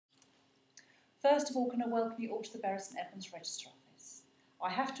First of all, can I welcome you all to the Bury St Edmunds Register Office.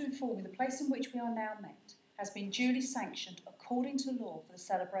 I have to inform you the place in which we are now met has been duly sanctioned according to law for the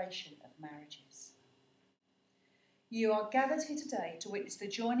celebration of marriages. You are gathered here today to witness the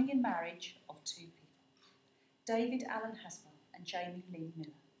joining in marriage of two people, David Allen Haswell and Jamie Lynn Miller.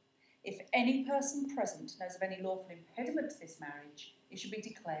 If any person present knows of any lawful impediment to this marriage, it should be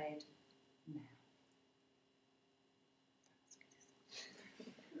declared now.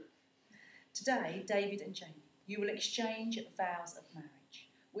 Today, David and Jamie, you will exchange vows of marriage,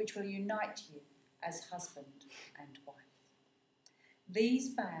 which will unite you as husband and wife.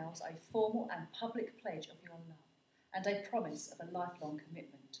 These vows are a formal and public pledge of your love and a promise of a lifelong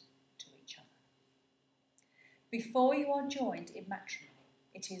commitment to each other. Before you are joined in matrimony,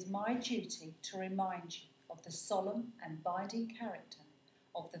 it is my duty to remind you of the solemn and binding character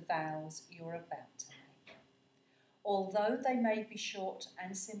of the vows you are about to make. Although they may be short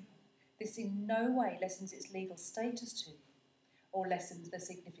and simple, this in no way lessens its legal status to you or lessens the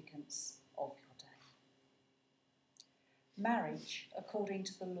significance of your day. Marriage, according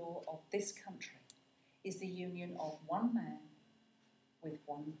to the law of this country, is the union of one man with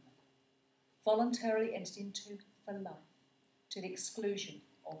one woman, voluntarily entered into for life, to the exclusion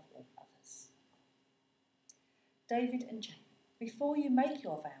of all others. David and Jamie, before you make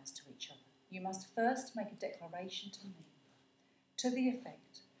your vows to each other, you must first make a declaration to me, to the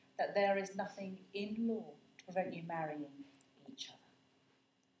effect that there is nothing in law to prevent you marrying each other.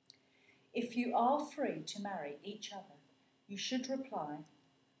 If you are free to marry each other, you should reply,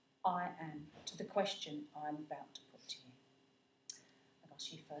 I am, to the question I am about to put to you. I'll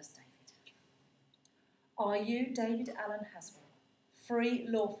ask you first, David. Are you, David Allen Haswell, free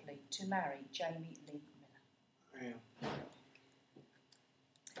lawfully to marry Jamie Lynn Miller? I am.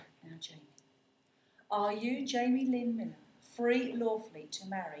 Now, Jamie. Are you, Jamie Lynn Miller, free lawfully to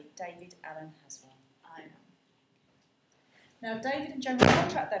marry David Allen Haswell? I am. Now, David and Jamie will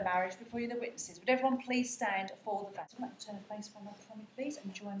contract their marriage before you, the witnesses. Would everyone please stand for the vows? Would you like to turn a face one up for me, please,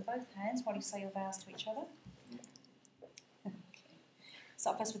 and join both hands while you say your vows to each other? Okay.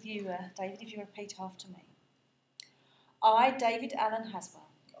 Start first with you, David, if you repeat after me. I, David Allen Haswell.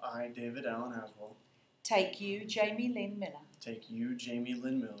 I, David Allen Haswell. Take you, Jamie Lynn Miller. Take you, Jamie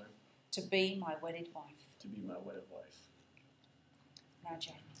Lynn Miller. To be my wedded wife. To be my wedded wife. Now,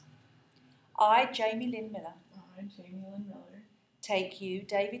 Jamie. I, Jamie Lynn Miller. I, Jamie Lynn Miller. Take you,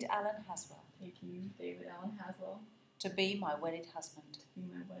 David Allen Haswell. Take you, David Allen Haswell. To be my wedded husband. To be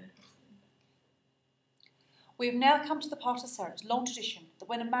my wedded husband. We have now come to the part of the ceremony. It's long tradition that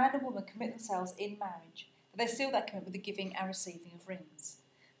when a man and woman commit themselves in marriage, that they seal that commitment with the giving and receiving of rings.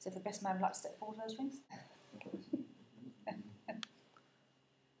 So if the best man would like to step forward with those rings.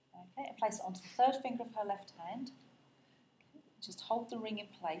 Okay, and place it onto the third finger of her left hand. Okay, just hold the ring in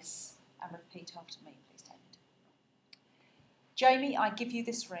place and repeat after me, please, David. Jamie, I give you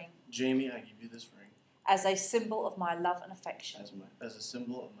this ring. Jamie, I give you this ring. As a symbol of my love and affection. As a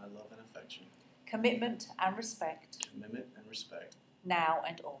symbol of my love and affection. Commitment and respect. Commitment and respect. Now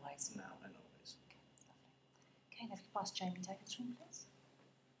and always. Now and always. Okay, now if you pass Jamie, take this ring, please.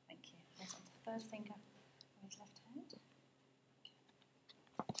 Thank you. Place on the third finger of his left hand.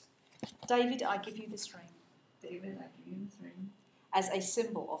 Okay. David, I give you this ring. David, I give you this ring. As a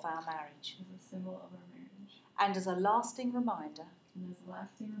symbol of our marriage. As a symbol of our marriage. And as a lasting reminder. And as a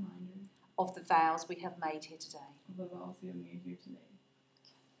lasting reminder. Of the vows we have made here today. Of the vows we have made here today.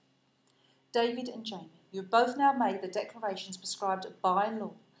 David and Jamie, you have both now made the declarations prescribed by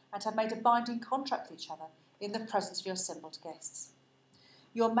law and have made a binding contract with each other in the presence of your assembled guests.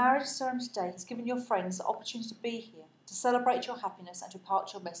 Your marriage ceremony today has given your friends the opportunity to be here, to celebrate your happiness and to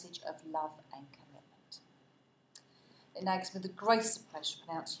impart your message of love and commitment. It now gives me the grace and pleasure to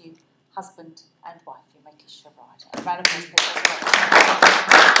pronounce you husband and wife. You may kiss your bride. A round of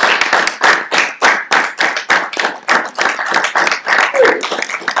applause.